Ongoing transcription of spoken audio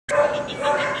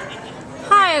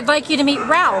I'd like you to meet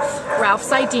Ralph.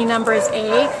 Ralph's ID number is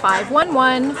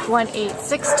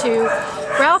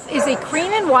A5111862. Ralph is a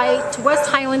cream and white West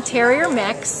Highland Terrier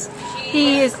mix.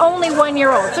 He is only 1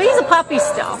 year old, so he's a puppy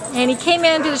still. And he came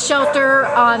into the shelter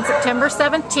on September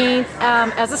 17th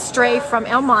as a stray from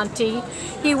El Monte.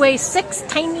 He weighs 6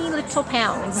 tiny little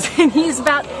pounds, and he's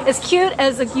about as cute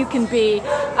as you can be.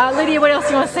 Lydia, what else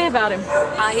do you want to say about him?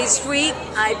 He's sweet.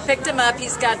 I picked him up.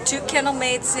 He's got 2 kennel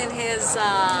mates in his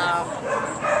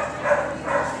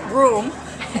room,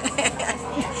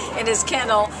 in his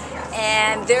kennel.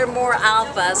 And they're more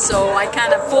alpha, so I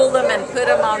kind of pulled him and put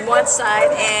him on one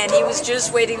side, and he was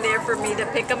just waiting there for me to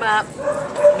pick him up.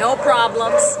 No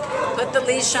problems. Put the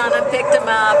leash on him, picked him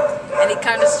up, and he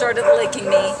kind of started licking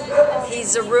me.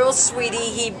 He's a real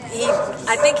sweetie.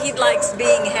 I think he likes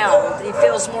being held. He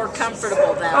feels more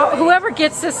comfortable that way. Whoever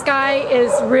gets this guy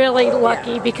is really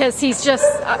lucky, because he's just,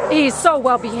 he's so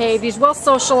well behaved. He's well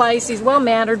socialized, he's well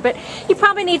mannered, but he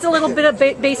probably needs a little bit of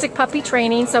basic puppy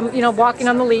training, some, walking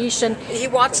on the leash. And he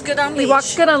walks good on leash. He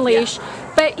walks good on leash. Yeah.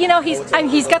 But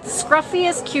he's got the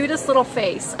scruffiest, cutest little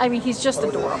face. I mean, he's just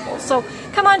adorable. So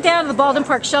come on down to the Baldwin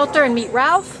Park shelter and meet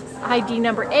Ralph. ID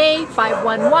number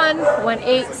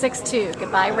A5111862.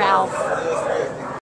 Goodbye, Ralph.